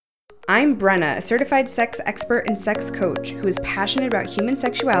I'm Brenna, a certified sex expert and sex coach who is passionate about human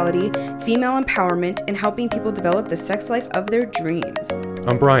sexuality, female empowerment, and helping people develop the sex life of their dreams.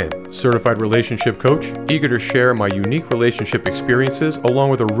 I'm Brian, certified relationship coach, eager to share my unique relationship experiences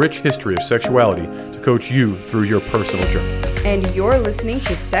along with a rich history of sexuality to coach you through your personal journey. And you're listening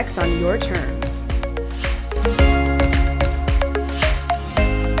to Sex on Your Terms.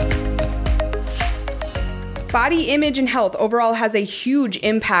 Body image and health overall has a huge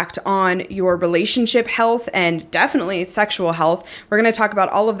impact on your relationship health and definitely sexual health. We're going to talk about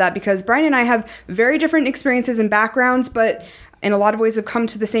all of that because Brian and I have very different experiences and backgrounds, but in a lot of ways have come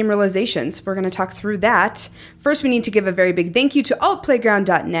to the same realizations. We're going to talk through that. First, we need to give a very big thank you to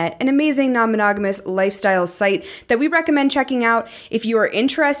altplayground.net, an amazing non-monogamous lifestyle site that we recommend checking out. If you are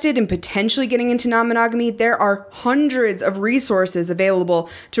interested in potentially getting into non-monogamy, there are hundreds of resources available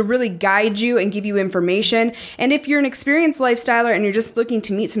to really guide you and give you information. And if you're an experienced lifestyler and you're just looking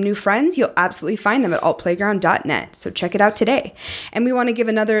to meet some new friends, you'll absolutely find them at altplayground.net. So check it out today. And we want to give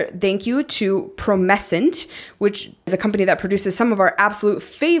another thank you to Promescent, which is a company that produces some of our absolute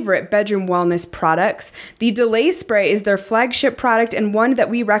favorite bedroom wellness products. The Delay Spray is their flagship product and one that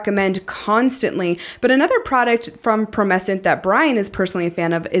we recommend constantly. But another product from Promescent that Brian is personally a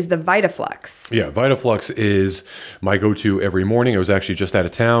fan of is the VitaFlux. Yeah, VitaFlux is my go-to every morning. I was actually just out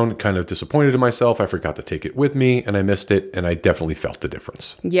of town, kind of disappointed in myself. I forgot to take it with me and I missed it, and I definitely felt the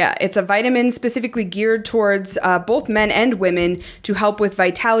difference. Yeah, it's a vitamin specifically geared towards both men and women to help with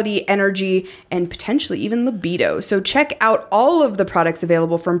vitality, energy, and potentially even libido. So check out all of the products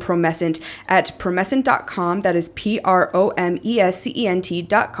available from Promescent at promescent.com. That is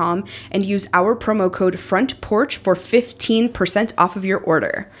promescent.com, and use our promo code FRONTPORCH for 15% off of your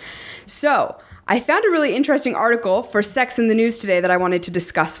order. So I found a really interesting article for Sex in the News today that I wanted to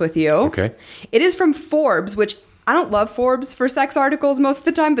discuss with you. Okay. It is from Forbes, which I don't love Forbes for sex articles most of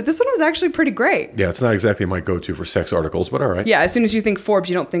the time, but this one was actually pretty great. Yeah, it's not exactly my go-to for sex articles, but all right. Yeah, as soon as you think Forbes,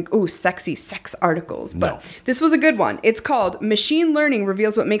 you don't think, ooh, sexy sex articles. But No. This was a good one. It's called Machine Learning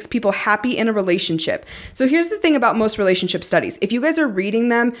Reveals What Makes People Happy in a Relationship. So here's the thing about most relationship studies. If you guys are reading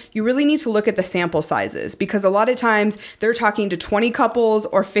them, you really need to look at the sample sizes, because a lot of times they're talking to 20 couples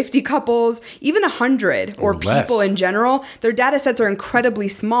or 50 couples, even 100 or less. people in general. Their data sets are incredibly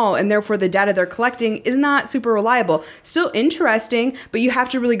small, and therefore the data they're collecting is not super reliable. Still interesting, but you have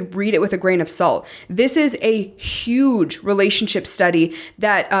to really read it with a grain of salt. This is a huge relationship study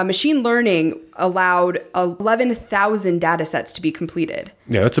that machine learning allowed 11,000 data sets to be completed.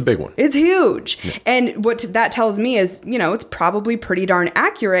 Yeah, that's a big one. It's huge. Yeah. And what that tells me is, it's probably pretty darn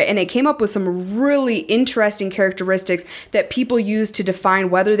accurate. And it came up with some really interesting characteristics that people use to define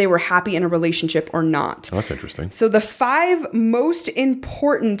whether they were happy in a relationship or not. Oh, that's interesting. So the 5 most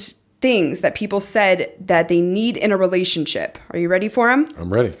important things that people said that they need in a relationship. Are you ready for them?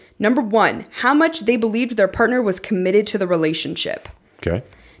 I'm ready. Number 1, how much they believed their partner was committed to the relationship. Okay.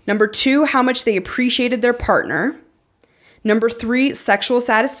 Number 2, how much they appreciated their partner. Number 3, sexual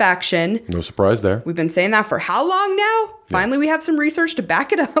satisfaction. No surprise there. We've been saying that for how long now? Yeah. Finally, we have some research to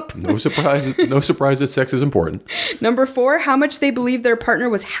back it up. No surprise. No surprise that sex is important. Number 4, how much they believed their partner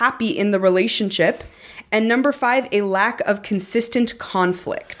was happy in the relationship. And number 5, a lack of consistent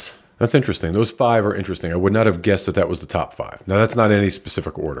conflict. That's interesting. Those 5 are interesting. I would not have guessed that was the top 5. Now, that's not any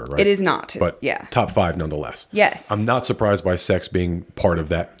specific order, right? It is not. But yeah. Top 5 nonetheless. Yes. I'm not surprised by sex being part of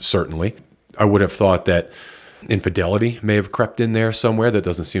that, certainly. I would have thought that infidelity may have crept in there somewhere. That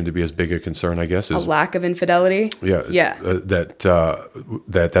doesn't seem to be as big a concern, I guess. A lack of infidelity? Yeah. Yeah.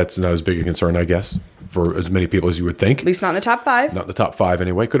 That's not as big a concern, I guess, for as many people as you would think. At least not in the top 5. Not in the top 5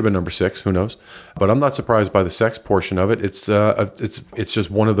 anyway. Could have been number 6. Who knows? But I'm not surprised by the sex portion of it. It's just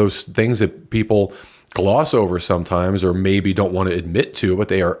one of those things that people gloss over sometimes, or maybe don't want to admit to, but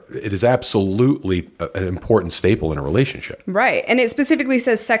it is absolutely an important staple in a relationship. Right. And it specifically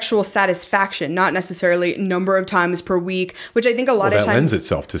says sexual satisfaction, not necessarily number of times per week, which I think a lot of times that lends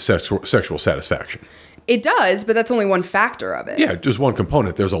itself to sexual satisfaction. It does, but that's only one factor of it. Yeah, just one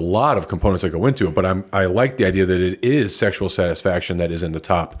component. There's a lot of components that go into it, but I like the idea that it is sexual satisfaction that is in the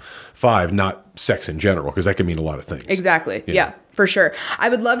top 5, not sex in general, because that can mean a lot of things. Exactly. Yeah, for sure. I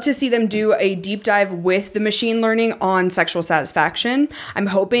would love to see them do a deep dive with the machine learning on sexual satisfaction. I'm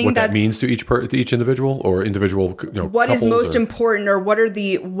hoping what that means to each individual or individual. What is most important, or what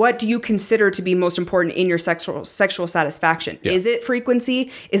do you consider to be most important in your sexual satisfaction? Yeah. Is it frequency?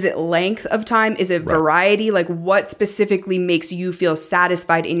 Is it length of time? Is it variety? Like, what specifically makes you feel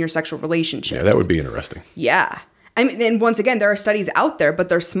satisfied in your sexual relationships? Yeah, that would be interesting. Yeah. I mean, and once again, there are studies out there, but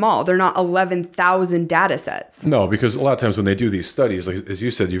they're small. They're not 11,000 data sets. No, because a lot of times when they do these studies, like, as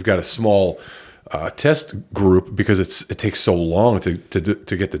you said, you've got a small test group because it takes so long to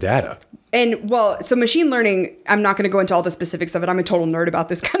get the data. And well, so machine learning, I'm not going to go into all the specifics of it. I'm a total nerd about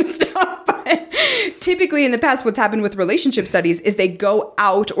this kind of stuff. But typically in the past, what's happened with relationship studies is they go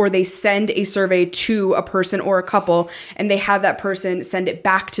out or they send a survey to a person or a couple, and they have that person send it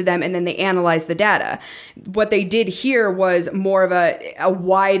back to them, and then they analyze the data. What they did here was more of a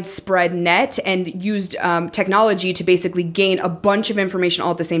widespread net and used technology to basically gain a bunch of information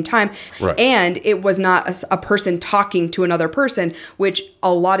all at the same time. Right. And it was not a person talking to another person, which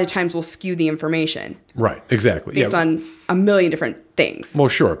a lot of times will skew the information. Right, exactly. Based on a million different things. Well,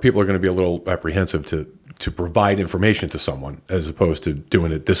 sure. People are going to be a little apprehensive to provide information to someone as opposed to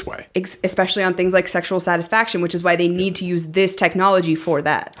doing it this way. Especially on things like sexual satisfaction, which is why they need to use this technology for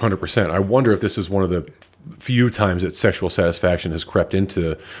that. 100%. I wonder if this is one of the few times that sexual satisfaction has crept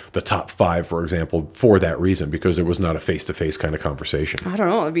into the top 5, for example, for that reason, because there was not a face-to-face kind of conversation. I don't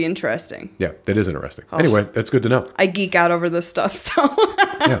know. It'd be interesting. Yeah, that is interesting. Oh. Anyway, that's good to know. I geek out over this stuff, so...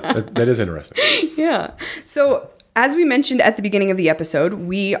 Yeah, that is interesting. Yeah. So... as we mentioned at the beginning of the episode,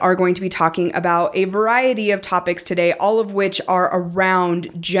 we are going to be talking about a variety of topics today, all of which are around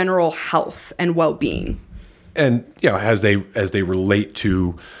general health and well-being. And, as they relate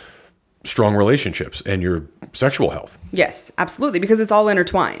to strong relationships and your sexual health. Yes, absolutely, because it's all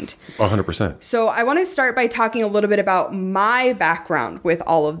intertwined. 100%. So I want to start by talking a little bit about my background with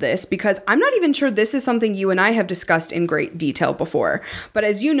all of this, because I'm not even sure this is something you and I have discussed in great detail before. But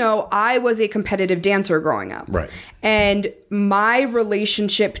as you know, I was a competitive dancer growing up. Right. And my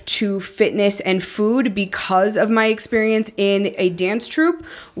relationship to fitness and food, because of my experience in a dance troupe,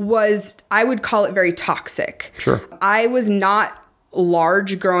 was, I would call it very toxic. Sure. I was not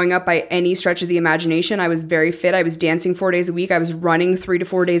large growing up by any stretch of the imagination. I was very fit. I was dancing 4 days a week. I was running 3 to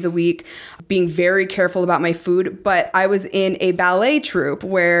 4 days a week, being very careful about my food. But I was in a ballet troupe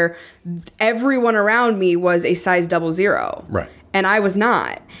where everyone around me was a size 00. Right. And I was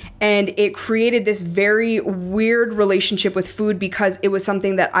not. And it created this very weird relationship with food, because it was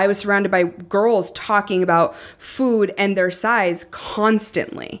something that I was surrounded by girls talking about food and their size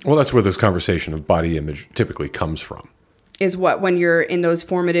constantly. Well, that's where this conversation of body image typically comes from. Is what, when you're in those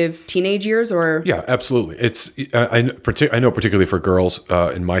formative teenage years, or? Yeah, absolutely. It's I know particularly for girls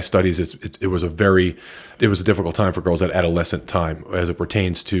in my studies, it was a difficult time for girls at adolescent time as it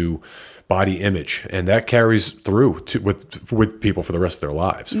pertains to body image, and that carries through with people for the rest of their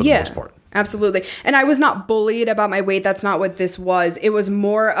lives for the most part. Absolutely. And I was not bullied about my weight. That's not what this was. It was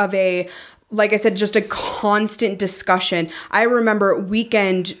more of a, like I said, just a constant discussion. I remember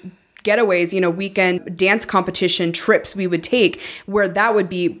weekend getaways, weekend dance competition trips we would take, where that would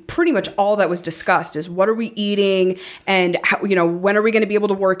be pretty much all that was discussed is what are we eating and how, when are we going to be able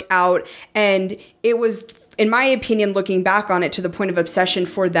to work out? And it was, in my opinion, looking back on it, to the point of obsession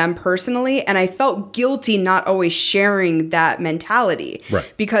for them personally. And I felt guilty not always sharing that mentality.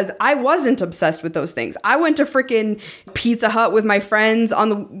 Right. Because I wasn't obsessed with those things. I went to freaking Pizza Hut with my friends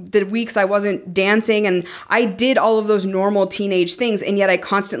on the weeks I wasn't dancing. And I did all of those normal teenage things. And yet I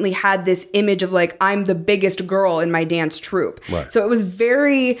constantly had this image of like, I'm the biggest girl in my dance troupe. Right. So it was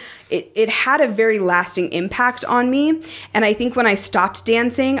it had a very lasting impact on me. And I think when I stopped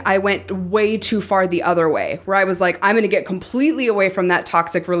dancing, I went way too far the other way, where I was like, I'm going to get completely away from that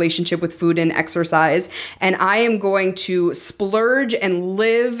toxic relationship with food and exercise. And I am going to splurge and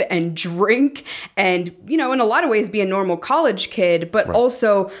live and drink and, in a lot of ways be a normal college kid, but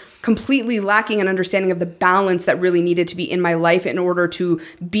also completely lacking an understanding of the balance that really needed to be in my life in order to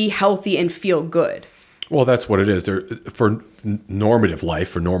be healthy and feel good. Well, that's what it is. For normative life,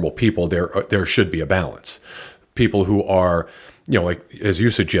 for normal people, there should be a balance. People who are, like as you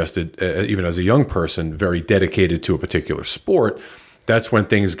suggested, even as a young person, very dedicated to a particular sport, that's when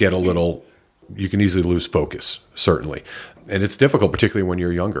things get a little, you can easily lose focus, certainly. And it's difficult, particularly when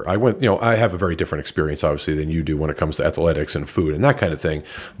you're younger. I have a very different experience, obviously, than you do when it comes to athletics and food and that kind of thing.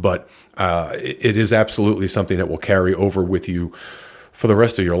 But it is absolutely something that will carry over with you for the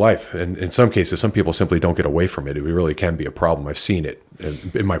rest of your life. And in some cases, some people simply don't get away from it. It really can be a problem. I've seen it.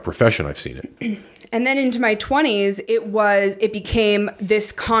 In my profession, I've seen it. And then into my 20s, it became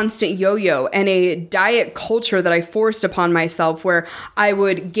this constant yo-yo and a diet culture that I forced upon myself, where I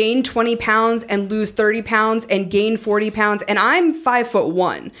would gain 20 pounds and lose 30 pounds and gain 40 pounds. And I'm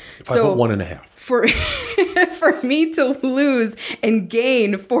 5'1". 5'1.5". For me to lose and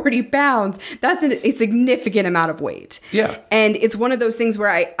gain 40 pounds, that's a significant amount of weight. Yeah. And it's one of those things where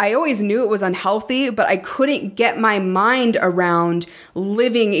I always knew it was unhealthy, but I couldn't get my mind around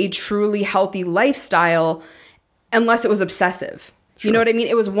living a truly healthy lifestyle unless it was obsessive. Sure. You know what I mean?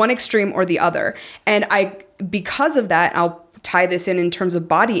 It was one extreme or the other. And because of that, I'll tie this in terms of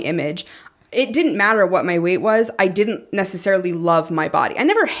body image, it didn't matter what my weight was. I didn't necessarily love my body. I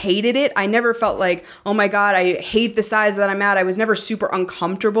never hated it. I never felt like, oh my God, I hate the size that I'm at. I was never super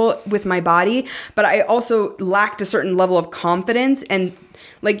uncomfortable with my body, but I also lacked a certain level of confidence. And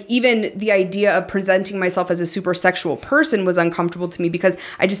like even the idea of presenting myself as a super sexual person was uncomfortable to me because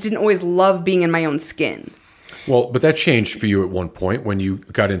I just didn't always love being in my own skin. Well, but that changed for you at one point when you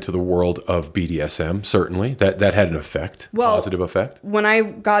got into the world of BDSM, certainly. That had an effect, positive effect. When I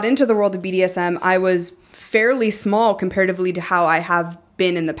got into the world of BDSM, I was fairly small comparatively to how I have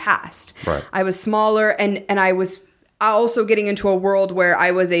been in the past. Right. I was smaller and I was also getting into a world where I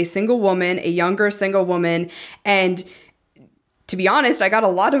was a single woman, a younger single woman, and to be honest, I got a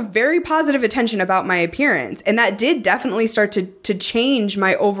lot of very positive attention about my appearance, and that did definitely start to change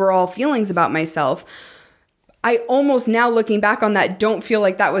my overall feelings about myself. I almost now looking back on that don't feel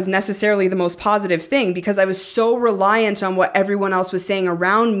like that was necessarily the most positive thing because I was so reliant on what everyone else was saying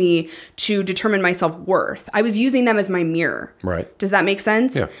around me to determine my self-worth. I was using them as my mirror. Right. Does that make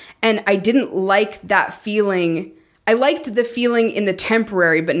sense? Yeah. And I didn't like that feeling. I liked the feeling in the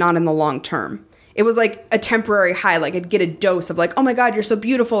temporary, but not in the long term. It was like a temporary high. Like I'd get a dose of like, oh my God, you're so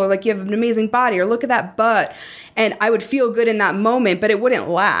beautiful. Or like you have an amazing body or look at that butt. And I would feel good in that moment, but it wouldn't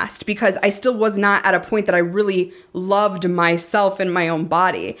last because I still was not at a point that I really loved myself and my own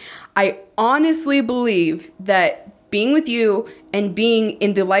body. I honestly believe that being with you and being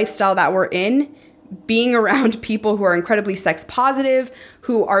in the lifestyle that we're in, being around people who are incredibly sex positive,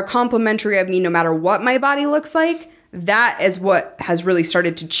 who are complimentary of me no matter what my body looks like, that is what has really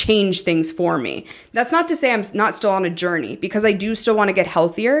started to change things for me. That's not to say I'm not still on a journey because I do still want to get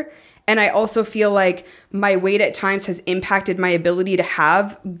healthier. And I also feel like my weight at times has impacted my ability to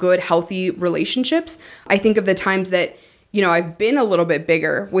have good, healthy relationships. I think of the times that, you know, I've been a little bit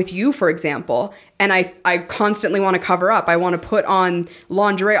bigger with you, for example, and I constantly want to cover up. I want to put on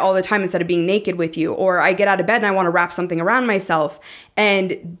lingerie all the time instead of being naked with you. Or I get out of bed and I want to wrap something around myself.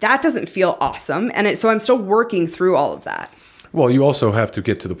 And that doesn't feel awesome. And so I'm still working through all of that. Well, you also have to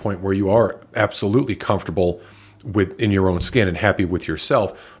get to the point where you are absolutely comfortable in your own skin and happy with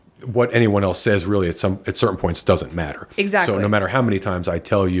yourself. What anyone else says really at certain points doesn't matter. Exactly. So no matter how many times I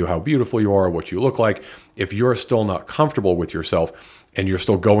tell you how beautiful you are, what you look like, if you're still not comfortable with yourself and you're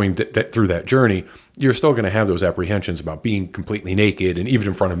still going through that journey, you're still going to have those apprehensions about being completely naked and even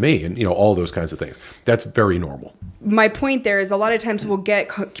in front of me and, you know, all those kinds of things. That's very normal. My point there is a lot of times we'll get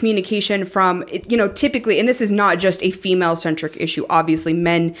communication from, you know, typically, and this is not just a female-centric issue. Obviously,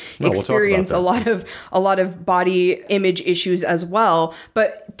 men experience a lot of body image issues as well.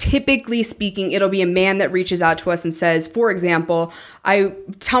 But typically speaking, it'll be a man that reaches out to us and says, for example, I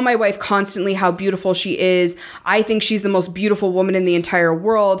tell my wife constantly how beautiful she is. I think she's the most beautiful woman in the entire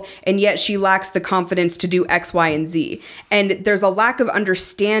world, and yet she lacks the confidence to do X, Y, and Z. And there's a lack of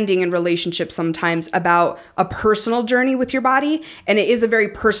understanding in relationships sometimes about a personal journey with your body, and it is a very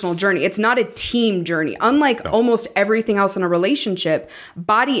personal journey. It's not a team journey. Unlike almost everything else in a relationship,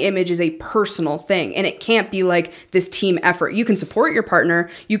 body image is a personal thing, and it can't be like this team effort. You can support your partner,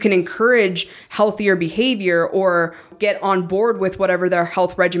 you can encourage healthier behavior or get on board with whatever their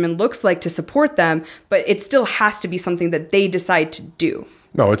health regimen looks like to support them, but it still has to be something that they decide to do.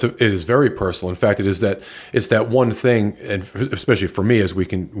 No, it is very personal. In fact, it's that one thing, and especially for me, as we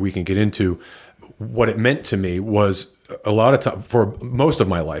can get into, what it meant to me was a lot of time, for most of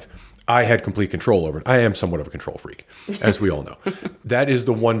my life, I had complete control over it. I am somewhat of a control freak, as we all know. That is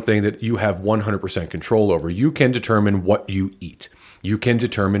the one thing that you have 100% control over. You can determine what you eat. You can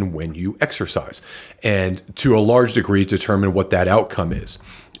determine when you exercise, and to a large degree, determine what that outcome is.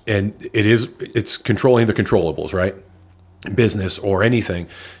 And it's controlling the controllables, right? Business or anything,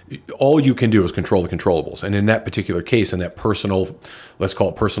 all you can do is control the controllables. And in that particular case, in that personal, let's call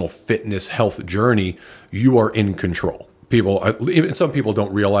it personal fitness health journey, you are in control. Even some people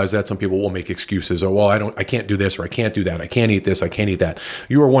don't realize that. Some people will make excuses. Oh, well, I can't do this, or I can't do that. I can't eat this. I can't eat that.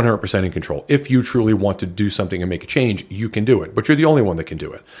 You are 100% in control. If you truly want to do something and make a change, you can do it. But you're the only one that can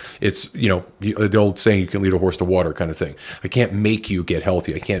do it. It's, you know, the old saying, you can lead a horse to water kind of thing. I can't make you get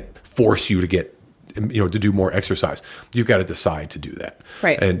healthy. I can't force you to get, you know, to do more exercise. You've got to decide to do that.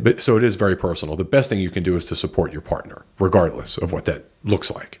 Right. But so it is very personal. The best thing you can do is to support your partner, regardless of what that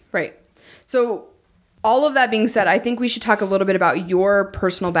looks like. Right. So all of that being said, I think we should talk a little bit about your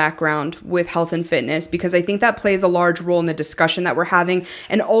personal background with health and fitness, because I think that plays a large role in the discussion that we're having,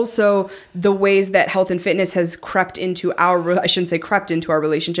 and also the ways that health and fitness has crept into our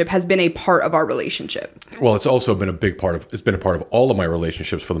relationship, has been a part of our relationship. Well, it's also been it's been a part of all of my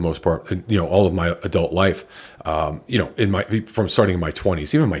relationships for the most part, you know, all of my adult life, you know, from starting in my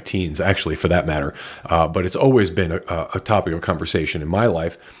 20s, even my teens, actually, for that matter. But it's always been a topic of conversation in my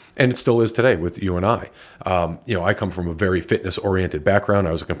life. And it still is today with you and I. I come from a very fitness-oriented background.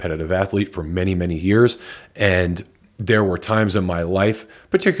 I was a competitive athlete for many, many years. And there were times in my life,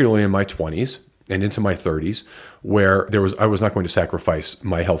 particularly in my 20s and into my 30s, where I was not going to sacrifice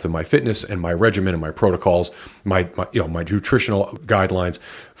my health and my fitness and my regimen and my protocols, my nutritional guidelines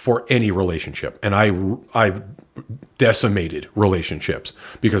for any relationship. And I decimated relationships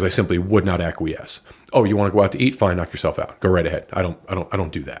because I simply would not acquiesce. Oh, you want to go out to eat? Fine, knock yourself out. Go right ahead. I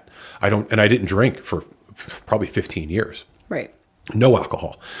don't do that. And I didn't drink for probably 15 years. Right. No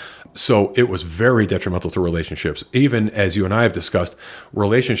alcohol. So it was very detrimental to relationships. Even as you and I have discussed,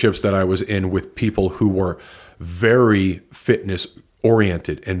 relationships that I was in with people who were very fitness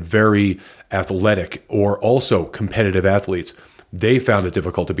oriented and very athletic, or also competitive athletes, they found it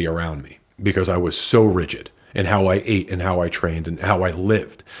difficult to be around me because I was so rigid in how I ate and how I trained and how I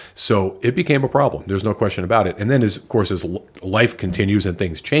lived. So it became a problem. There's no question about it. And then as life continues and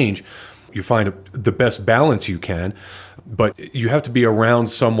things change, you find the best balance you can, but you have to be around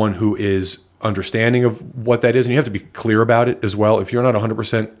someone who is understanding of what that is, and you have to be clear about it as well. If you're not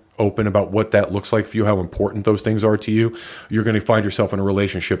 100% open about what that looks like for you, how important those things are to you, you're going to find yourself in a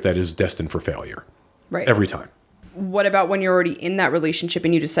relationship that is destined for failure. Right. Every time. What about when you're already in that relationship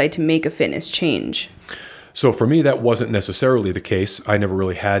and you decide to make a fitness change? So for me, that wasn't necessarily the case. I never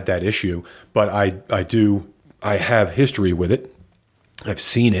really had that issue, but I have history with it. I've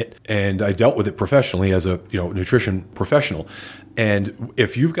seen it, and I dealt with it professionally as a nutrition professional. And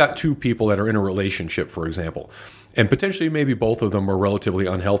if you've got two people that are in a relationship, for example, and potentially maybe both of them are relatively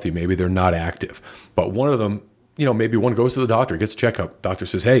unhealthy, maybe they're not active, but one of them, maybe one goes to the doctor, gets a checkup. Doctor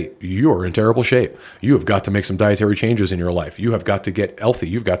says, hey, you are in terrible shape. You have got to make some dietary changes in your life. You have got to get healthy.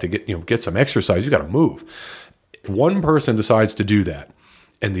 You've got to get some exercise. You've got to move. If one person decides to do that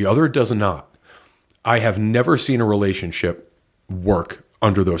and the other does not, I have never seen a relationship work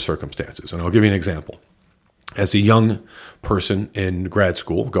under those circumstances. And I'll give you an example. As a young person in grad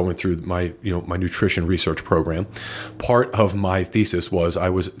school going through my nutrition research program, part of my thesis was I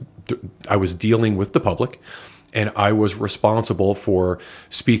was dealing with the public, and I was responsible for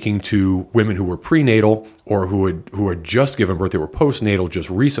speaking to women who were prenatal or who had just given birth, they were postnatal, just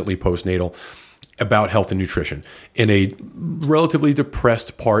recently postnatal, about health and nutrition in a relatively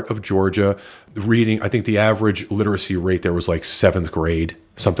depressed part of Georgia. Reading, I think the average literacy rate there was like 7th grade,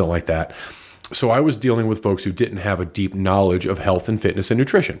 something like that. So I was dealing with folks who didn't have a deep knowledge of health and fitness and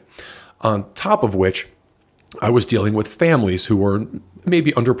nutrition. On top of which, I was dealing with families who were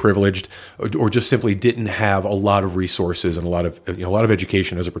maybe underprivileged or just simply didn't have a lot of resources and a lot of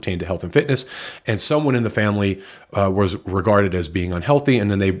education as it pertained to health and fitness. And someone in the family was regarded as being unhealthy,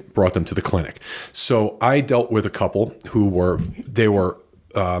 and then they brought them to the clinic. So I dealt with a couple who were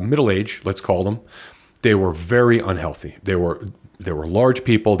middle-aged, let's call them. They were very unhealthy. They were large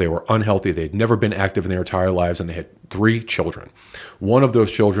people. They were unhealthy. They'd never been active in their entire lives, and they had 3 children. One of those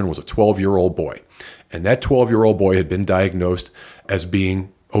children was a 12-year-old boy, and that 12-year-old boy had been diagnosed as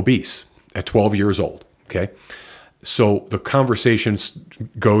being obese at 12 years old. Okay, so the conversation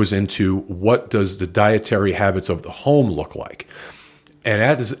goes into what does the dietary habits of the home look like, and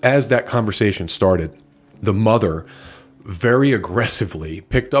as that conversation started, the mother very aggressively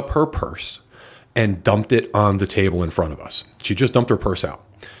picked up her purse and dumped it on the table in front of us. She just dumped her purse out.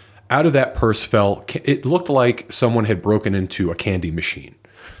 Out of that purse it looked like someone had broken into a candy machine.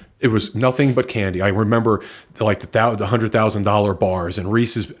 It was nothing but candy. I remember the $100,000 bars and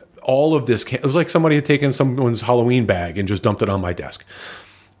Reese's, all of this. It was like somebody had taken someone's Halloween bag and just dumped it on my desk.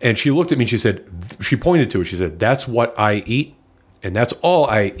 And she looked at me and she pointed to it. She said, that's what I eat, and that's all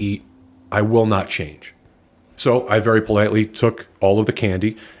I eat. I will not change. So I very politely took all of the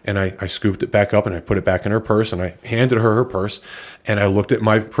candy and I scooped it back up and I put it back in her purse, and I handed her purse, and I looked at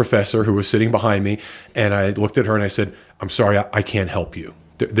my professor who was sitting behind me, and I looked at her and I said, I'm sorry, I can't help you.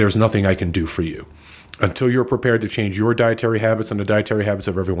 There's nothing I can do for you. Until you're prepared to change your dietary habits and the dietary habits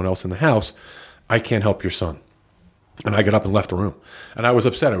of everyone else in the house, I can't help your son. And I got up and left the room. And I was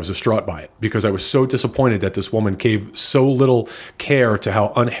upset. I was distraught by it because I was so disappointed that this woman gave so little care to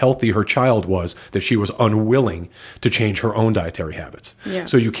how unhealthy her child was that she was unwilling to change her own dietary habits. Yeah.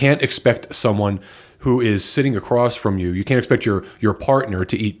 So you can't expect someone who is sitting across from you, you can't expect your partner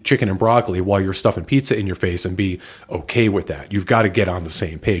to eat chicken and broccoli while you're stuffing pizza in your face and be okay with that. You've got to get on the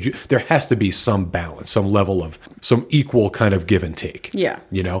same page. There has to be some balance, some level of, some equal kind of give and take. Yeah.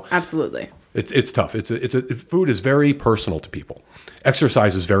 Absolutely. It's tough. Food is very personal to people.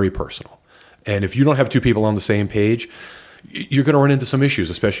 Exercise is very personal. And if you don't have two people on the same page, you're going to run into some issues,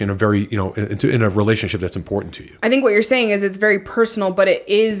 especially in a very, in a relationship that's important to you. I think what you're saying is it's very personal, but it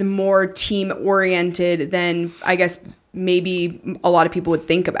is more team oriented than, I guess, maybe a lot of people would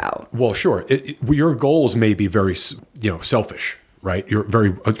think about. Well, sure. Your goals may be very, selfish, right? You're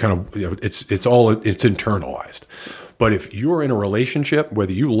very kind of, it's internalized. But if you're in a relationship,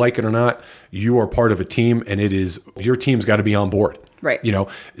 whether you like it or not, you are part of a team, and your team's got to be on board. Right.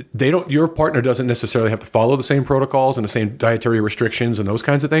 Your partner doesn't necessarily have to follow the same protocols and the same dietary restrictions and those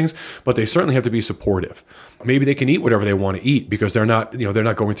kinds of things, but they certainly have to be supportive. Maybe they can eat whatever they want to eat because they're not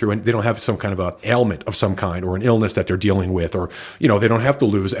going through, and they don't have some kind of a ailment of some kind or an illness that they're dealing with, or, they don't have to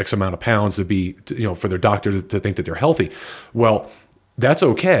lose X amount of pounds for their doctor to think that they're healthy. Well, that's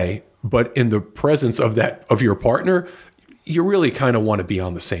okay. But in the presence of your partner, you really kind of want to be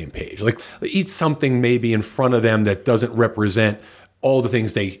on the same page. Like, eat something maybe in front of them that doesn't represent all the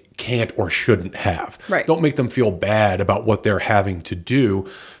things they can't or shouldn't have. Right. Don't make them feel bad about what they're having to do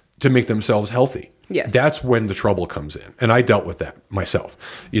to make themselves healthy. Yes. That's when the trouble comes in. And I dealt with that myself,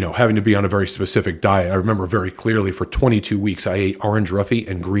 having to be on a very specific diet. I remember very clearly for 22 weeks, I ate orange roughy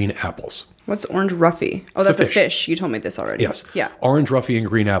and green apples. What's orange roughy? Oh, that's a fish. You told me this already. Yes. Yeah. Orange roughy and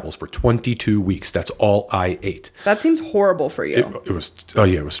green apples for 22 weeks. That's all I ate. That seems horrible for you. It was. Oh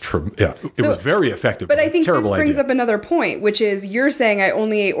yeah, it was true. Yeah, it was very effective. But I think this brings idea. up another point, which is you're saying I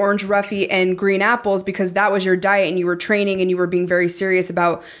only ate orange roughy and green apples because that was your diet and you were training and you were being very serious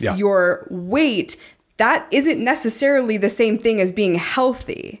about your weight. That isn't necessarily the same thing as being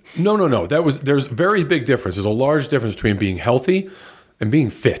healthy. No. There's a very big difference. There's a large difference between being healthy and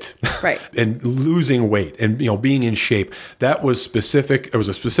being fit, right, and losing weight and being in shape. That was specific. It was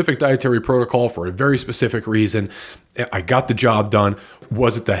a specific dietary protocol for a very specific reason. I got the job done.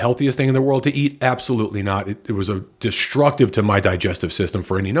 Was it the healthiest thing in the world to eat? Absolutely not. It was destructive to my digestive system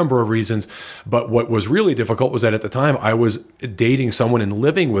for any number of reasons. But what was really difficult was that at the time I was dating someone and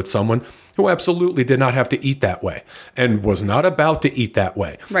living with someone who absolutely did not have to eat that way and was not about to eat that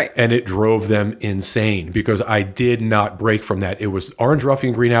way. Right. And it drove them insane because I did not break from that. It was orange roughy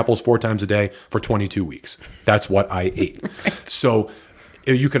and green apples 4 times a day for 22 weeks. That's what I ate. Right. So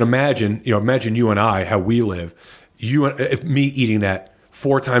you can imagine you and I, how we live. If me eating that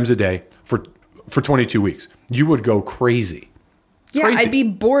 4 times a day for 22 weeks, you would go crazy. Yeah, crazy. I'd be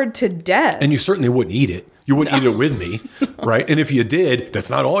bored to death. And you certainly wouldn't eat it. You wouldn't eat it with me, right? And if you did,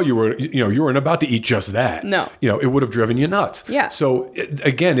 that's not all you were, you weren't about to eat just that. No. It would have driven you nuts. Yeah. So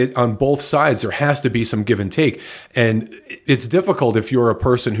again, on both sides, there has to be some give and take. And it's difficult if you're a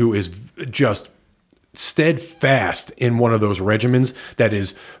person who is just steadfast in one of those regimens that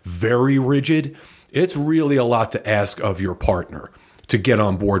is very rigid. It's really a lot to ask of your partner to get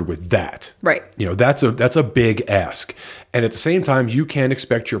on board with that. Right. That's a big ask. And at the same time, you can't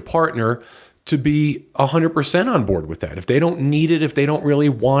expect your partner to be 100% on board with that. If they don't need it, if they don't really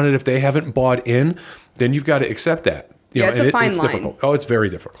want it, if they haven't bought in, then you've got to accept that. It's a fine line. Difficult. Oh, it's very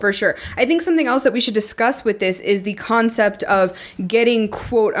difficult. For sure. I think something else that we should discuss with this is the concept of getting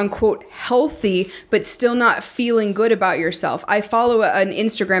quote unquote healthy, but still not feeling good about yourself. I follow an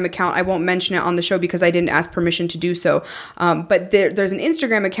Instagram account. I won't mention it on the show because I didn't ask permission to do so. But there's an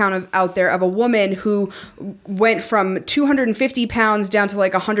Instagram account out there of a woman who went from 250 pounds down to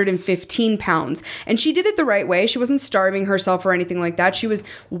like 115 pounds. And she did it the right way. She wasn't starving herself or anything like that. She was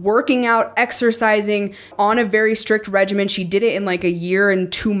working out, exercising on a very strict regimen. She did it in like a year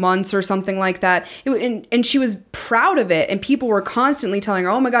and 2 months or something like that. And she was proud of it. And people were constantly telling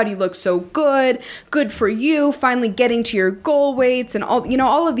her, oh my God, you look so good. Good for you. Finally getting to your goal weights and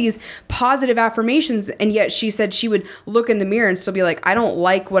all of these positive affirmations. And yet she said she would look in the mirror and still be like, I don't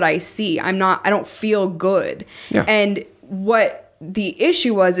like what I see. I don't feel good. Yeah. And what the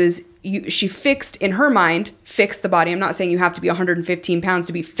issue was is she fixed the body. I'm not saying you have to be 115 pounds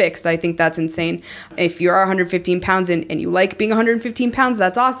to be fixed. I think that's insane. If you are 115 pounds and you like being 115 pounds,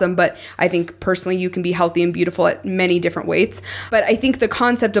 that's awesome. But I think personally you can be healthy and beautiful at many different weights. But I think the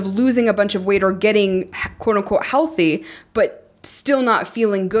concept of losing a bunch of weight or getting quote unquote healthy, but still not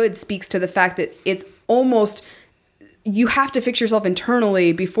feeling good speaks to the fact that it's almost... you have to fix yourself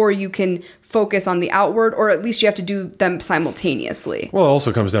internally before you can focus on the outward, or at least you have to do them simultaneously. Well, it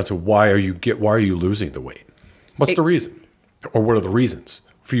also comes down to why are you losing the weight? What's the reason? Or what are the reasons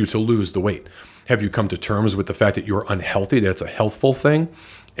for you to lose the weight? Have you come to terms with the fact that you're unhealthy, that it's a healthful thing,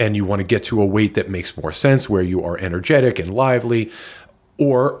 and you want to get to a weight that makes more sense, where you are energetic and lively?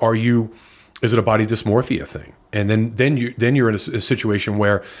 Or is it a body dysmorphia thing? And then you're in a situation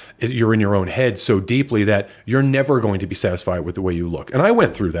where you're in your own head so deeply that you're never going to be satisfied with the way you look. And I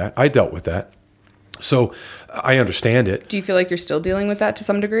went through that. I dealt with that. So I understand it. Do you feel like you're still dealing with that to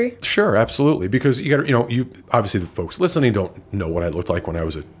some degree? Sure, absolutely. Because you obviously the folks listening don't know what I looked like when I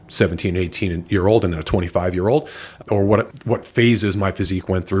was a 17, 18-year-old and a 25-year-old, or what phases my physique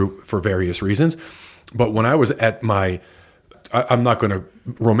went through for various reasons. But when I was at I'm not going to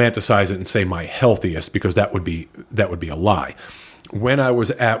romanticize it and say my healthiest, because that would be a lie. When I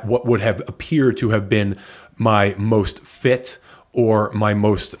was at what would have appeared to have been my most fit, or my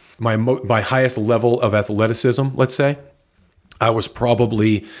highest level of athleticism, let's say, I was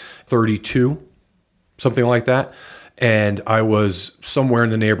probably 32, something like that. And I was somewhere in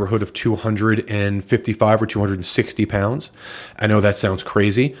the neighborhood of 255 or 260 pounds. I know that sounds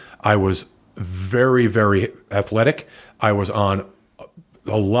crazy. I was very, very athletic. I was on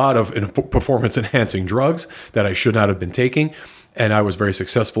a lot of performance-enhancing drugs that I should not have been taking. And I was very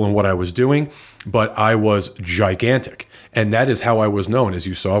successful in what I was doing, but I was gigantic. And that is how I was known. As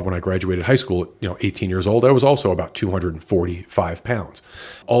you saw, when I graduated high school at 18 years old, I was also about 245 pounds.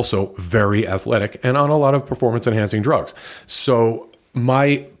 Also very athletic and on a lot of performance-enhancing drugs. So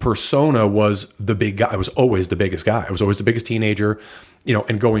my persona was the big guy. I was always the biggest guy. I was always the biggest teenager,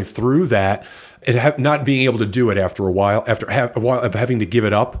 and going through that and not being able to do it after a while of having to give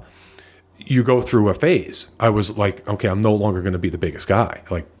it up, you go through a phase. I was like, okay, I'm no longer going to be the biggest guy.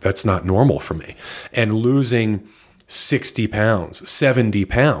 Like, that's not normal for me. And losing 60 pounds, 70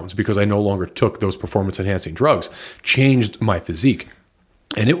 pounds, because I no longer took those performance enhancing drugs, changed my physique.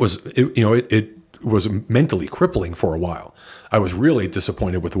 And it was mentally crippling for a while. I was really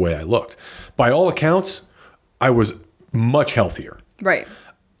disappointed with the way I looked. By all accounts, I was much healthier. Right.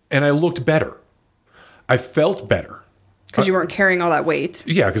 And I looked better. I felt better. Because you weren't carrying all that weight.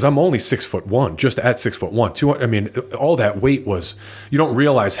 Yeah, because I'm only 6'1", just at 6'1". I mean, all that weight was, you don't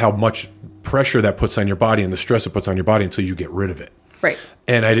realize how much pressure that puts on your body and the stress it puts on your body until you get rid of it. Right.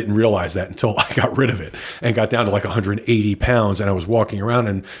 And I didn't realize that until I got rid of it and got down to like 180 pounds. And I was walking around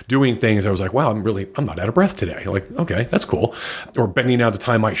and doing things. I was like, wow, I'm not out of breath today. Like, okay, that's cool. Or bending down to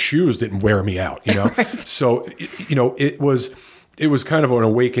tie my shoes didn't wear me out, Right. So, it was kind of an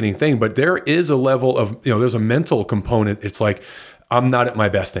awakening thing, but there is a level of, there's a mental component. It's like, I'm not at my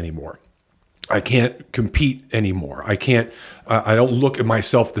best anymore. I can't compete anymore. I don't look at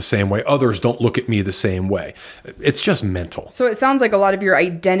myself the same way. Others don't look at me the same way. It's just mental. So it sounds like a lot of your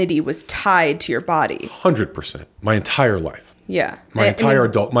identity was tied to your body. 100%. My entire life. Yeah. My entire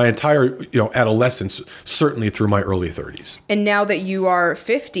adolescence, certainly through my early 30s. And now that you are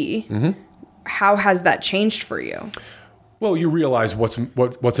 50, how has that changed for you? Well, you realize what's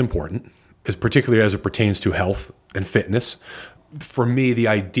important, is particularly as it pertains to health and fitness. For me, the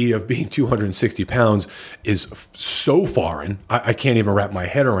idea of being 260 pounds is so foreign. I can't even wrap my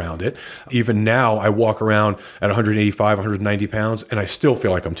head around it. Even now, I walk around at 185, 190 pounds, and I still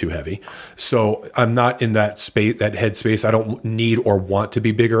feel like I'm too heavy. So I'm not in that space, that headspace. I don't need or want to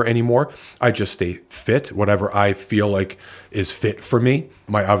be bigger anymore. I just stay fit, whatever I feel like is fit for me.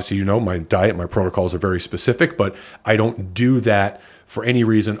 Obviously, my diet, my protocols are very specific, but I don't do that for any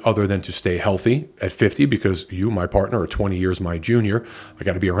reason other than to stay healthy at 50, because you, my partner, are 20 years my junior. I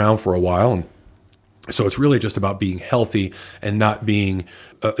got to be around for a while. And so it's really just about being healthy and not being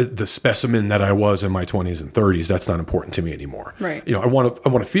the specimen that I was in my 20s and 30s. That's not important to me anymore. Right. I want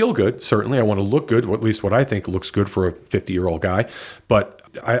to feel good, certainly. I want to look good, at least what I think looks good for a 50-year-old guy. But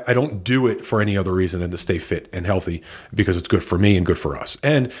I don't do it for any other reason than to stay fit and healthy, because it's good for me and good for us.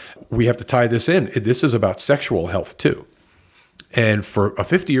 And we have to tie this in. This is about sexual health too. And for a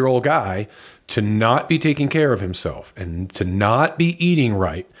 50-year-old guy to not be taking care of himself and to not be eating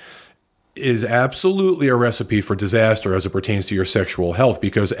right is absolutely a recipe for disaster as it pertains to your sexual health,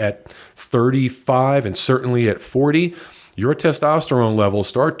 because at 35 and certainly at 40, your testosterone levels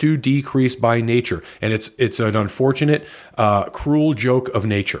start to decrease by nature. And it's an unfortunate, cruel joke of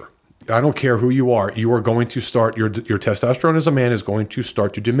nature. I don't care who you are going to start, your testosterone as a man is going to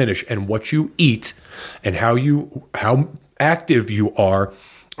start to diminish. And what you eat and how active you are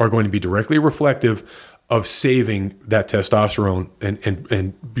going to be directly reflective of saving that testosterone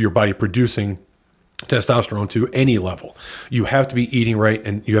and your body producing testosterone to any level. You have to be eating right,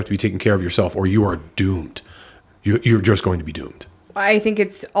 and you have to be taking care of yourself, or you are doomed. You're just going to be doomed. I think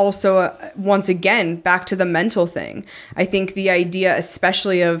it's also, once again, back to the mental thing. I think the idea,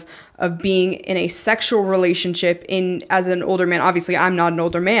 especially of being in a sexual relationship as an older man, obviously I'm not an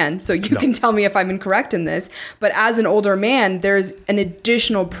older man, so you can tell me if I'm incorrect in this, but as an older man, there's an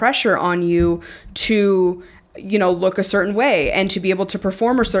additional pressure on you to look a certain way and to be able to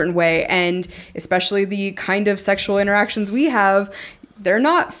perform a certain way. And especially the kind of sexual interactions we have, they're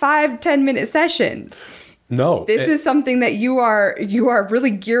not 5-10 minute sessions. No. This is something that you are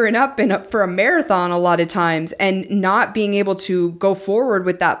really gearing up for a marathon a lot of times, and not being able to go forward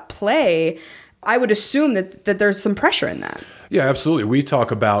with that play. I would assume that there's some pressure in that. Yeah, absolutely. We talk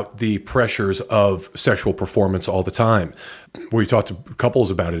about the pressures of sexual performance all the time. We talk to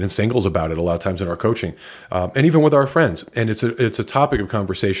couples about it and singles about it a lot of times in our coaching, and even with our friends. And it's a topic of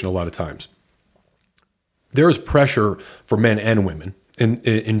conversation a lot of times. There is pressure for men and women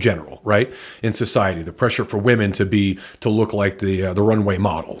in general, right? In society, the pressure for women to look like the runway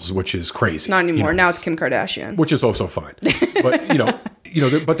models, which is crazy. Not anymore. Now it's Kim Kardashian, which is also fine. But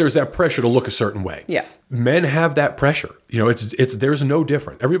but there's that pressure to look a certain way. Yeah. Men have that pressure. There's no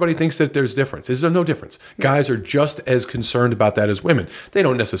difference. Everybody thinks that there's difference. There's no difference. Guys are just as concerned about that as women. They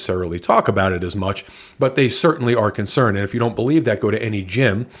don't necessarily talk about it as much, but they certainly are concerned. And if you don't believe that, go to any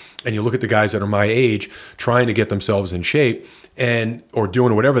gym and you look at the guys that are my age trying to get themselves in shape or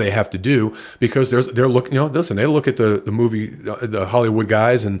doing whatever they have to do, because they're looking, listen, they look at the movie, the Hollywood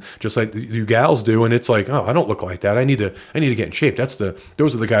guys, and just like you gals do, and it's like, oh, I don't look like that. I need to get in shape.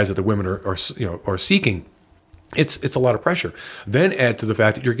 Those are the guys that the women are seeking. It's a lot of pressure. Then add to the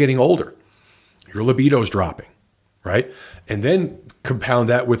fact that you're getting older, your libido's dropping, right? And then compound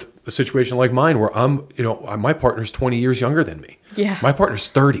that with a situation like mine, where my partner's 20 years younger than me. Yeah, my partner's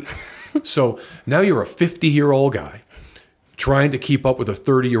 30. So now you're a 50-year-old guy trying to keep up with a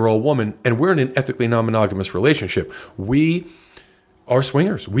 30-year-old woman, and we're in an ethically non-monogamous relationship. We are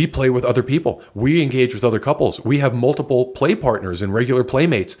swingers. We play with other people. We engage with other couples. We have multiple play partners and regular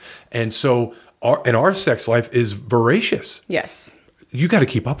playmates. And so our sex life is voracious. Yes. You got to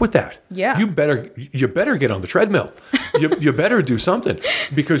keep up with that. Yeah. You better get on the treadmill. You better do something,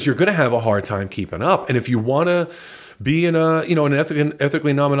 because you're going to have a hard time keeping up. And if you want to be in an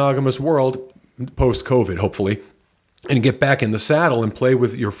ethically non-monogamous world post-COVID, hopefully, and get back in the saddle and play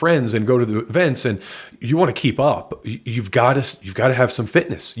with your friends and go to the events, and you want to keep up, you've got to have some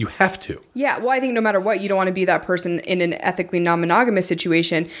fitness. You have to. Yeah. Well, I think no matter what, you don't want to be that person in an ethically non-monogamous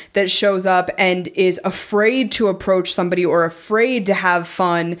situation that shows up and is afraid to approach somebody or afraid to have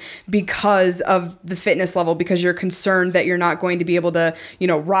fun because of the fitness level, because you're concerned that you're not going to be able to,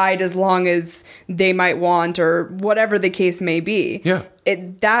 ride as long as they might want, or whatever the case may be. Yeah.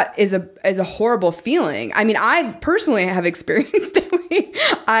 That is a horrible feeling. I mean, I personally have experienced it.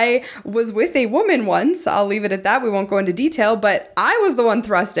 I was with a woman once. I'll leave it at that. We won't go into detail, but I was the one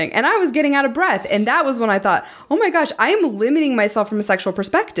thrusting and I was getting out of breath. And that was when I thought, oh my gosh, I am limiting myself from a sexual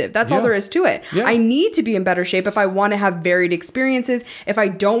perspective. That's all there is to it. Yeah. I need to be in better shape if I want to have varied experiences, if I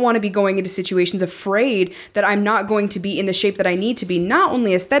don't want to be going into situations afraid that I'm not going to be in the shape that I need to be, not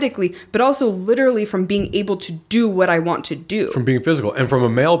only aesthetically, but also literally from being able to do what I want to do. From being physical. And from a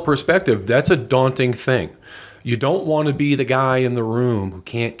male perspective, that's a daunting thing. You don't want to be the guy in the room who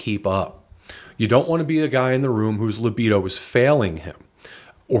can't keep up. You don't want to be the guy in the room whose libido is failing him,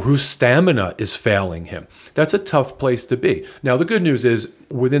 or whose stamina is failing him. That's a tough place to be. Now, the good news is,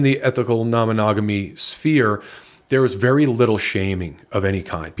 within the ethical non-monogamy sphere, there is very little shaming of any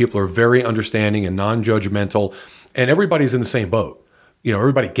kind. People are very understanding and non-judgmental, and everybody's in the same boat.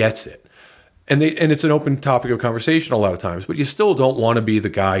 Everybody gets it. And it's an open topic of conversation a lot of times, but you still don't want to be the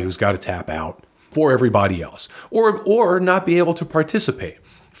guy who's got to tap out for everybody else, or not be able to participate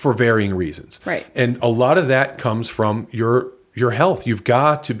for varying reasons. Right. And a lot of that comes from your health. You've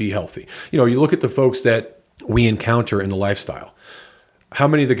got to be healthy. You look at the folks that we encounter in the lifestyle. How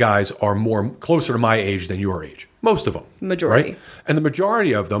many of the guys are closer to my age than your age? Most of them. Majority. Right? And the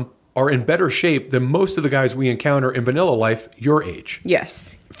majority of them are in better shape than most of the guys we encounter in vanilla life your age.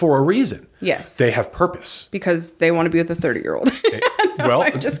 Yes. For a reason. Yes. They have purpose. Because they want to be with a 30-year-old. No,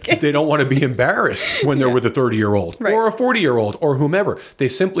 well, they don't want to be embarrassed when they're with a 30-year-old or a 40-year-old or whomever. They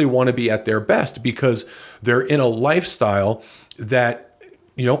simply want to be at their best because they're in a lifestyle that,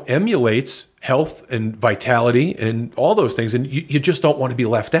 emulates health and vitality and all those things. And you just don't want to be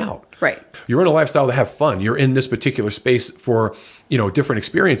left out. Right. You're in a lifestyle to have fun. You're in this particular space for, different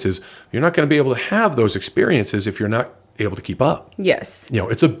experiences. You're not going to be able to have those experiences if you're not able to keep up. Yes.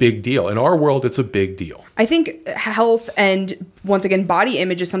 It's a big deal. In our world, it's a big deal. I think health and, once again, body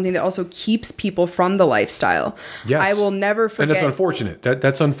image is something that also keeps people from the lifestyle. Yes. I will never forget. And that's unfortunate.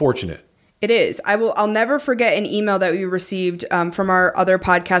 That's unfortunate. It is. I'll never forget an email that we received from our other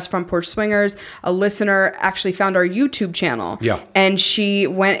podcast, Front Porch Swingers. A listener actually found our YouTube channel. Yeah. And she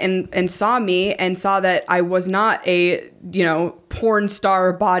went and saw me and saw that I was not a, porn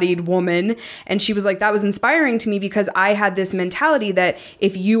star bodied woman. And she was like, that was inspiring to me because I had this mentality that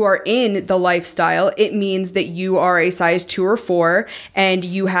if you are in the lifestyle, it means that you are a size 2 or 4 and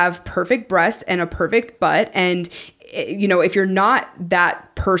you have perfect breasts and a perfect butt, and if you're not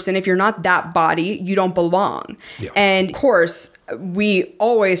that person, if you're not that body, you don't belong. Yeah. And of course, we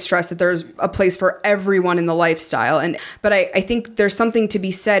always stress that there's a place for everyone in the lifestyle. But I think there's something to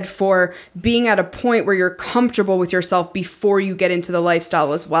be said for being at a point where you're comfortable with yourself before you get into the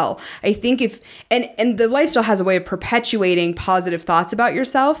lifestyle as well. I think and the lifestyle has a way of perpetuating positive thoughts about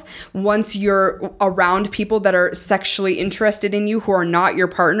yourself once you're around people that are sexually interested in you who are not your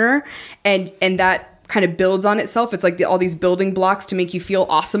partner, and that kind of builds on itself. It's like all these building blocks to make you feel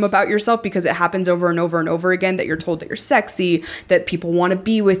awesome about yourself, because it happens over and over and over again that you're told that you're sexy, that people want to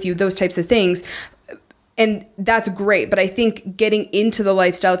be with you, those types of things. And that's great. But I think getting into the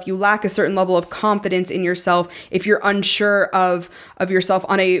lifestyle, if you lack a certain level of confidence in yourself, if you're unsure of yourself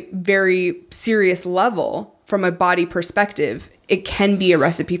on a very serious level from a body perspective, it can be a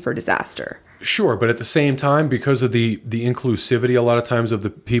recipe for disaster. Sure, but at the same time, because of the inclusivity a lot of times of the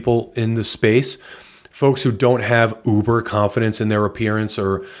people in the space, folks who don't have uber confidence in their appearance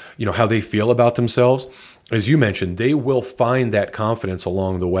or, how they feel about themselves, as you mentioned, they will find that confidence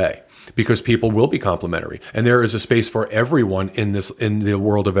along the way because people will be complimentary. And there is a space for everyone in the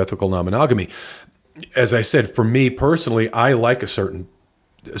world of ethical non-monogamy. As I said, for me personally, I like a certain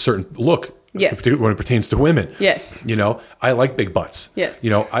look. Yes. When it pertains to women. Yes. I like big butts. Yes.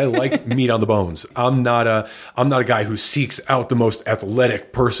 I like meat on the bones. I'm not a guy who seeks out the most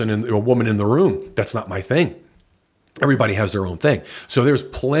athletic person and a woman in the room. That's not my thing. Everybody has their own thing. So there's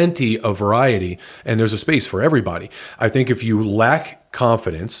plenty of variety and there's a space for everybody. I think if you lack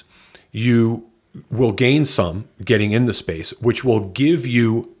confidence, you will gain some getting in the space, which will give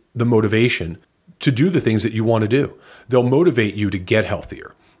you the motivation to do the things that you want to do. They'll motivate you to get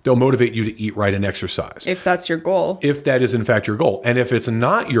healthier. They'll motivate you to eat right and exercise. If that's your goal. If that is in fact your goal. And if it's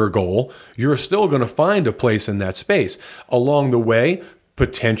not your goal, you're still going to find a place in that space. Along the way,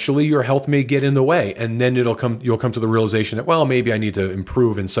 potentially your health may get in the way. And then you'll come to the realization that, well, maybe I need to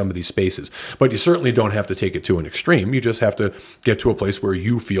improve in some of these spaces. But you certainly don't have to take it to an extreme. You just have to get to a place where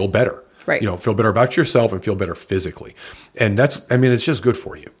you feel better. Right. Feel better about yourself and feel better physically. And it's just good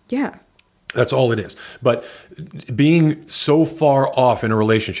for you. Yeah. That's all it is. But being so far off in a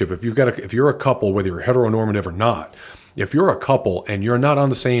relationship, if you're a couple, whether you're heteronormative or not, if you're a couple and you're not on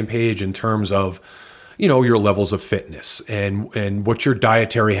the same page in terms of, your levels of fitness and what your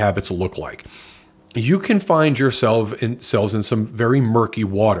dietary habits look like, you can find yourselves in some very murky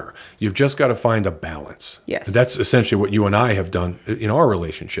water. You've just got to find a balance. Yes. And that's essentially what you and I have done in our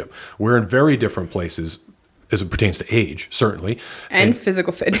relationship. We're in very different places as it pertains to age, certainly. And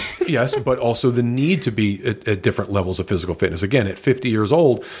physical fitness. Yes, but also the need to be at different levels of physical fitness. Again, at 50 years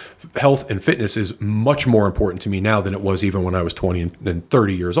old, health and fitness is much more important to me now than it was even when I was 20 and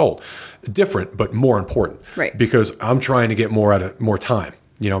 30 years old. Different, but more important. Right. Because I'm trying to get more out of more time.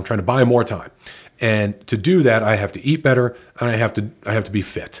 I'm trying to buy more time. And to do that, I have to eat better and I have to be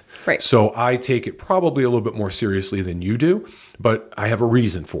fit. Right. So I take it probably a little bit more seriously than you do, but I have a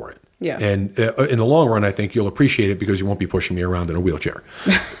reason for it. Yeah. And in the long run, I think you'll appreciate it because you won't be pushing me around in a wheelchair,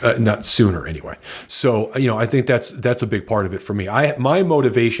 not sooner anyway. So, I think that's a big part of it for me. My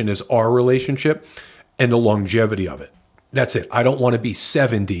motivation is our relationship and the longevity of it. That's it. I don't want to be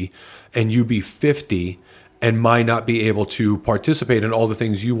 70 and you be 50 and might not be able to participate in all the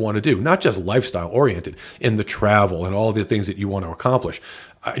things you want to do, not just lifestyle oriented, in the travel and all the things that you want to accomplish.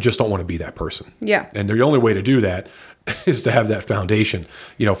 I just don't want to be that person. Yeah. And the only way to do that is to have that foundation.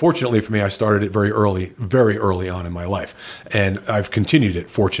 Fortunately for me, I started it very early on in my life. And I've continued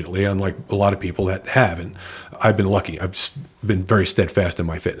it, fortunately, unlike a lot of people that have. And I've been lucky. I've been very steadfast in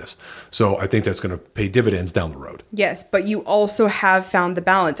my fitness. So I think that's going to pay dividends down the road. Yes, but you also have found the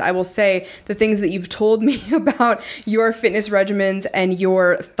balance. I will say the things that you've told me about your fitness regimens and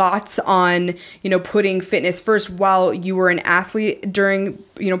your thoughts on, putting fitness first while you were an athlete during,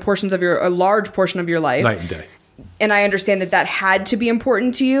 a large portion of your life. Night and day. And I understand that had to be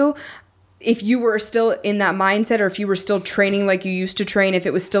important to you. If you were still in that mindset, or if you were still training like you used to train, if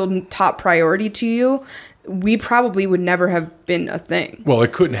it was still top priority to you, we probably would never have been a thing. Well,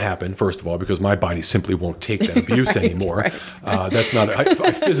 it couldn't happen, first of all, because my body simply won't take that abuse anymore. Right. That's not.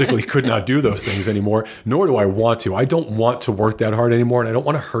 I physically could not do those things anymore, nor do I want to. I don't want to work that hard anymore, and I don't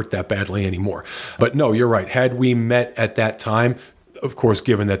want to hurt that badly anymore. But no, you're right. Had we met at that time, of course,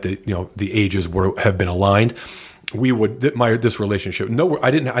 given that the ages have been aligned, we would this relationship. No,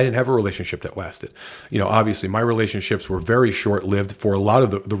 I didn't have a relationship that lasted. Obviously, my relationships were very short-lived for a lot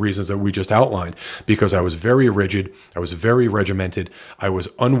of the reasons that we just outlined. Because I was very rigid, I was very regimented, I was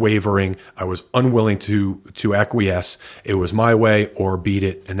unwavering, I was unwilling to acquiesce. It was my way or beat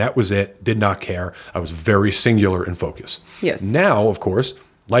it, and that was it. Did not care. I was very singular in focus. Yes. Now, of course,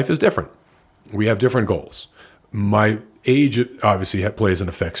 life is different. We have different goals. my age obviously plays an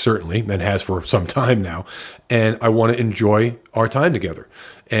effect, certainly, and has for some time now. And I want to enjoy our time together.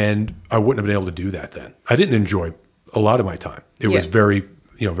 And I wouldn't have been able to do that then. I didn't enjoy a lot of my time. It was very,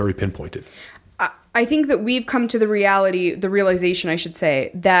 very pinpointed. I think that we've come to the realization, I should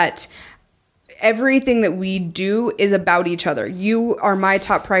say, that everything that we do is about each other. You are my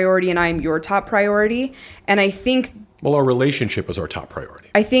top priority and I am your top priority. And I think... Well, our relationship is our top priority.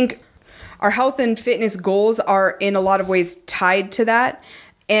 I think our health and fitness goals are in a lot of ways tied to that.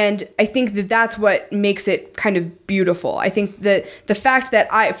 And I think that that's what makes it kind of beautiful. I think that the fact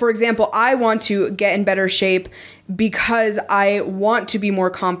that for example, I want to get in better shape because I want to be more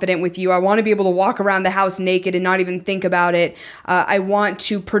confident with you. I want to be able to walk around the house naked and not even think about it. I want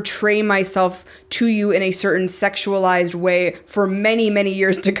to portray myself to you in a certain sexualized way for many, many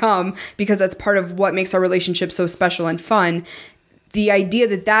years to come, because that's part of what makes our relationship so special and fun. The idea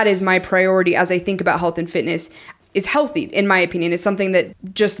that that is my priority as I think about health and fitness is healthy, in my opinion. It's something that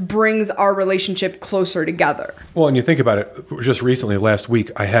just brings our relationship closer together. Well, and you think about it, just recently, last week,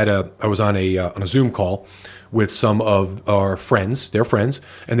 I was on a Zoom call with some of our friends, their friends,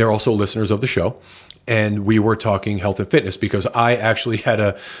 and they're also listeners of the show. And we were talking health and fitness because I actually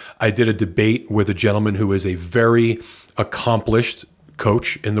I did a debate with a gentleman who is a very accomplished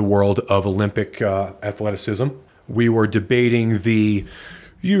coach in the world of Olympic athleticism. We were debating the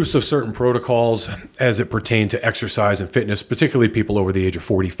use of certain protocols as it pertained to exercise and fitness, particularly people over the age of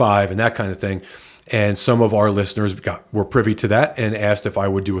 45 and that kind of thing. And some of our listeners were privy to that and asked if I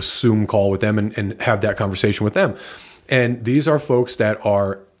would do a Zoom call with them and have that conversation with them. And these are folks that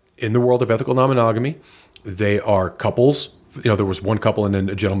are in the world of ethical non-monogamy. They are couples. There was one couple and then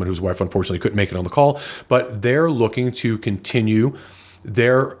a gentleman whose wife unfortunately couldn't make it on the call, but they're looking to continue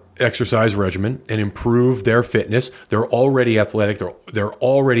their exercise regimen and improve their fitness. They're already athletic. They're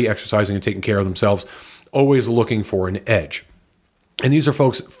already exercising and taking care of themselves, always looking for an edge. And these are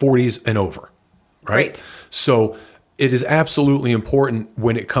folks 40s and over, right? So it is absolutely important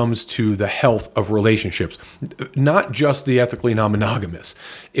when it comes to the health of relationships, not just the ethically non-monogamous.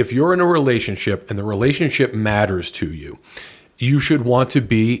 If you're in a relationship and the relationship matters to you, you should want to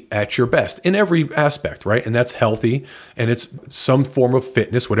be at your best in every aspect, right? And that's healthy, and it's some form of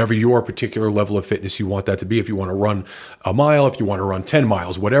fitness, whatever your particular level of fitness you want that to be. If you want to run a mile, if you want to run 10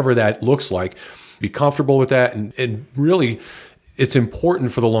 miles, whatever that looks like, be comfortable with that. And really, it's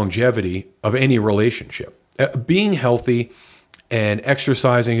important for the longevity of any relationship. Being healthy and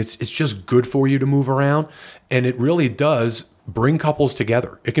exercising, it's just good for you to move around, and it really does bring couples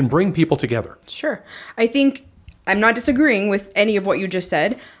together. It can bring people together. Sure. I think I'm not disagreeing with any of what you just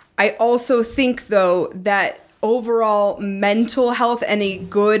said. I also think, though, that overall mental health and a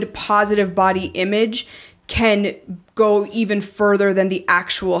good, positive body image can go even further than the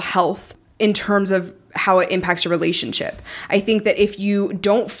actual health in terms of how it impacts your relationship. I think that if you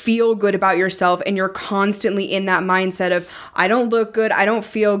don't feel good about yourself and you're constantly in that mindset of, I don't look good, I don't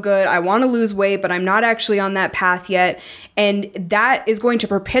feel good, I want to lose weight, but I'm not actually on that path yet. And that is going to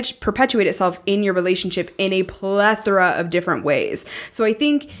perpetuate itself in your relationship in a plethora of different ways. So I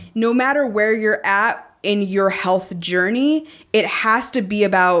think no matter where you're at in your health journey, it has to be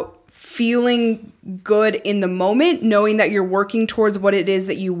about feeling good in the moment, knowing that you're working towards what it is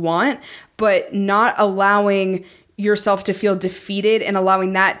that you want, but not allowing yourself to feel defeated and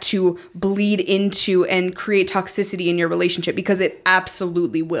allowing that to bleed into and create toxicity in your relationship, because it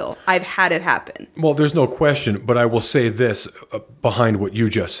absolutely will. I've had it happen. Well, there's no question, but I will say this behind what you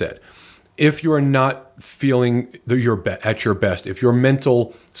just said. If you're not feeling that you're at your best, if your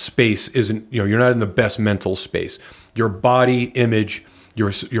mental space isn't, you're not in the best mental space, your body image,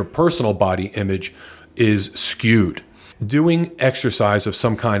 your personal body image is skewed. Doing exercise of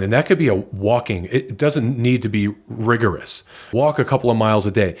some kind, and that could be a walking. It doesn't need to be rigorous. Walk a couple of miles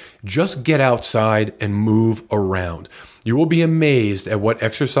a day. Just get outside and move around. You will be amazed at what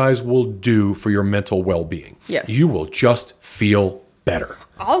exercise will do for your mental well-being. Yes. You will just feel better.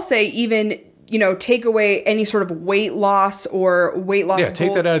 I'll say even, take away any sort of weight loss or weight loss goals.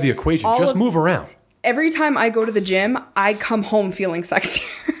 Take that out of the equation. Just move around. Every time I go to the gym, I come home feeling sexier.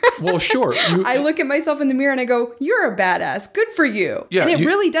 Well, sure. I look at myself in the mirror and I go, you're a badass. Good for you. Yeah, and it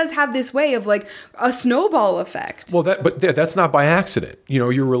really does have this way of like a snowball effect. Well, that's not by accident.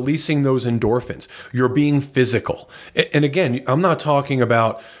 You're releasing those endorphins. You're being physical. And again, I'm not talking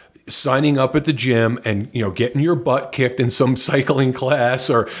about signing up at the gym and, getting your butt kicked in some cycling class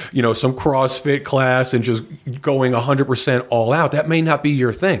or, some CrossFit class and just going 100% all out. That may not be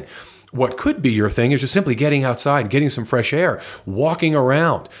your thing. What could be your thing is just simply getting outside, getting some fresh air, walking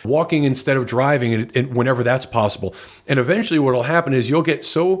around, walking instead of driving and whenever that's possible. And eventually what will happen is you'll get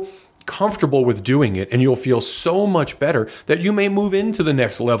so comfortable with doing it, and you'll feel so much better that you may move into the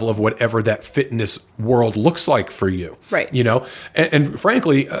next level of whatever that fitness world looks like for you. Right. You know, and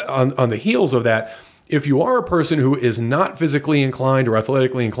frankly, on the heels of that, if you are a person who is not physically inclined or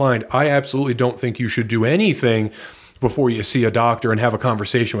athletically inclined, I absolutely don't think you should do anything before you see a doctor and have a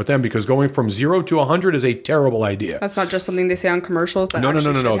conversation with them, because going from 0 to 100 is a terrible idea. That's not just something they say on commercials. That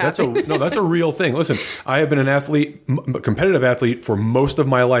No. That's a real thing. Listen, I have been an athlete, competitive athlete, for most of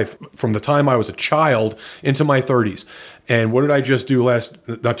my life, from the time I was a child into my 30s. And what did I just do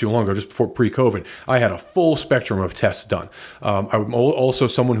not too long ago, just before pre-COVID? I had a full spectrum of tests done. I'm also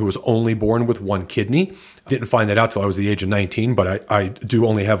someone who was only born with one kidney. Didn't find that out till I was the age of 19, but I do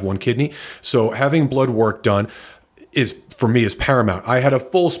only have one kidney. So having blood work done for me is paramount. I had a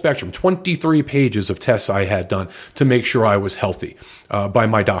full spectrum, 23 pages of tests I had done to make sure I was healthy by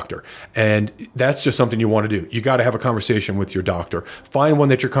my doctor. And that's just something you want to do. You got to have a conversation with your doctor. Find one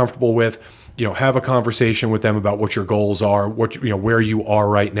that you're comfortable with. Have a conversation with them about what your goals are, where you are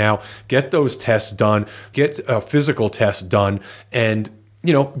right now. Get those tests done. Get a physical test done, and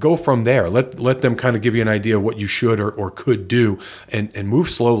go from there. Let them kind of give you an idea of what you should or could do, and move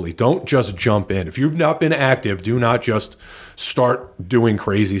slowly. Don't just jump in. If you've not been active, do not just start doing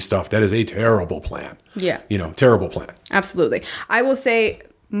crazy stuff. That is a terrible plan. Yeah. Terrible plan. Absolutely. I will say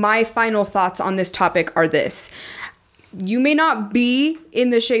my final thoughts on this topic are this. You may not be in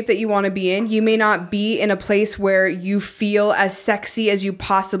the shape that you want to be in. You may not be in a place where you feel as sexy as you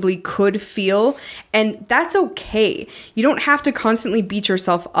possibly could feel. And that's okay. You don't have to constantly beat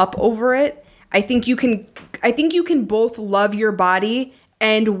yourself up over it. I think you can both love your body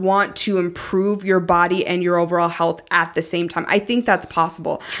and want to improve your body and your overall health at the same time. I think that's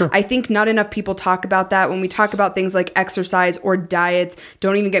possible. Sure. I think not enough people talk about that when we talk about things like exercise or diets.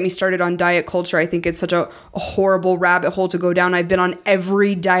 Don't even get me started on diet culture. I think it's such a horrible rabbit hole to go down. I've been on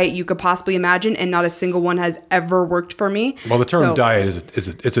every diet you could possibly imagine, and not a single one has ever worked for me. Well, the term diet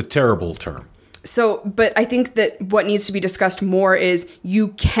it's a terrible term. So, but I think that what needs to be discussed more is you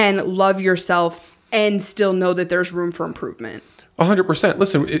can love yourself and still know that there's room for improvement. 100%.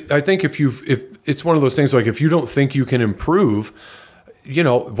 Listen, I think if it's one of those things, like, if you don't think you can improve,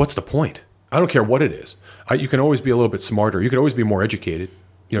 what's the point? I don't care what it is. You can always be a little bit smarter. You can always be more educated.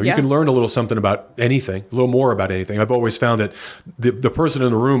 You can learn a little something about anything, a little more about anything. I've always found that the person in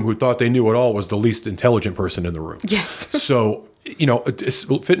the room who thought they knew it all was the least intelligent person in the room. Yes. So,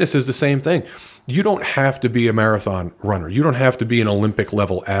 fitness is the same thing. You don't have to be a marathon runner. You don't have to be an Olympic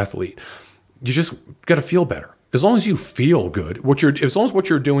level athlete. You just got to feel better. As long as you feel good, as long as what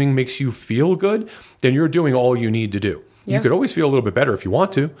you're doing makes you feel good, then you're doing all you need to do. Yeah. You could always feel a little bit better if you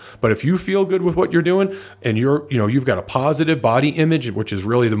want to, but if you feel good with what you're doing, and you've got a positive body image, which is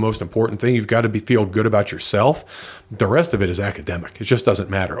really the most important thing. You've got to feel good about yourself. The rest of it is academic. It just doesn't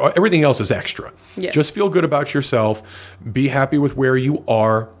matter. Everything else is extra. Yes. Just feel good about yourself. Be happy with where you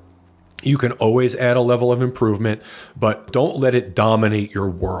are. You can always add a level of improvement, but don't let it dominate your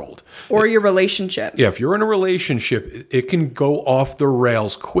world. Or your relationship. Yeah, if you're in a relationship, it can go off the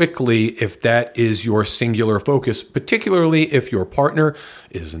rails quickly if that is your singular focus, particularly if your partner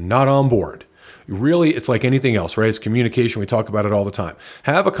is not on board. Really, it's like anything else, right? It's communication. We talk about it all the time.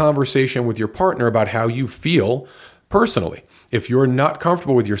 Have a conversation with your partner about how you feel personally. If you're not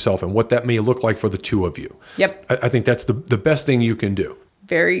comfortable with yourself and what that may look like for the two of you. Yep. I think that's the best thing you can do.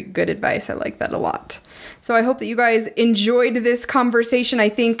 Very good advice. I like that a lot. So I hope that you guys enjoyed this conversation. I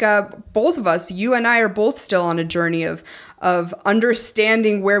think both of us, you and I, are both still on a journey of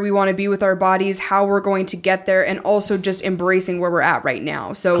understanding where we want to be with our bodies, how we're going to get there, and also just embracing where we're at right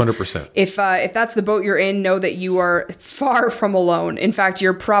now. So 100%. If that's the boat you're in, know that you are far from alone. In fact,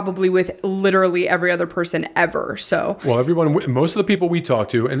 you're probably with literally every other person ever. So, well, most of the people we talk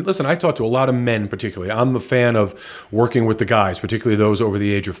to, and listen, I talk to a lot of men particularly. I'm a fan of working with the guys, particularly those over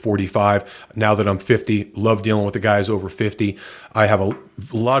the age of 45. Now that I'm 50, love dealing with the guys over 50. I have a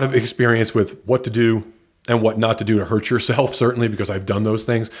lot of experience with what to do and what not to do to hurt yourself, certainly, because I've done those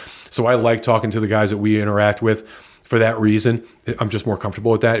things. So I like talking to the guys that we interact with for that reason. I'm just more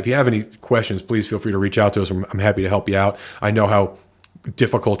comfortable with that. If you have any questions, please feel free to reach out to us. I'm happy to help you out. I know how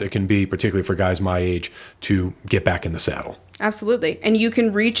difficult it can be, particularly for guys my age, to get back in the saddle. Absolutely. And you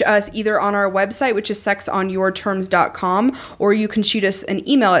can reach us either on our website, which is sexonyourterms.com, or you can shoot us an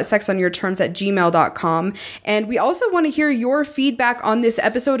email at sexonyourterms@gmail.com. And we also want to hear your feedback on this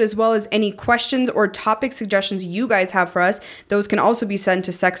episode, as well as any questions or topic suggestions you guys have for us. Those can also be sent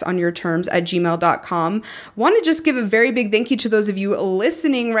to sexonyourterms@gmail.com. Want to just give a very big thank you to those of you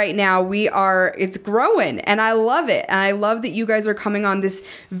listening right now. It's growing, and I love it. And I love that you guys are coming on this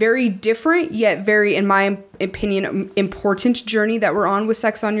very different, yet very, in my opinion, important recent journey that we're on with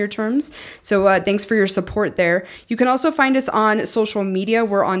Sex on Your Terms. So thanks for your support there. You can also find us on social media.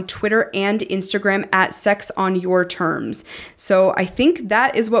 We're on Twitter and Instagram at Sex on Your Terms. So I think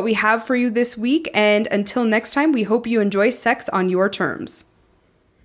that is what we have for you this week. And until next time, we hope you enjoy Sex on Your Terms.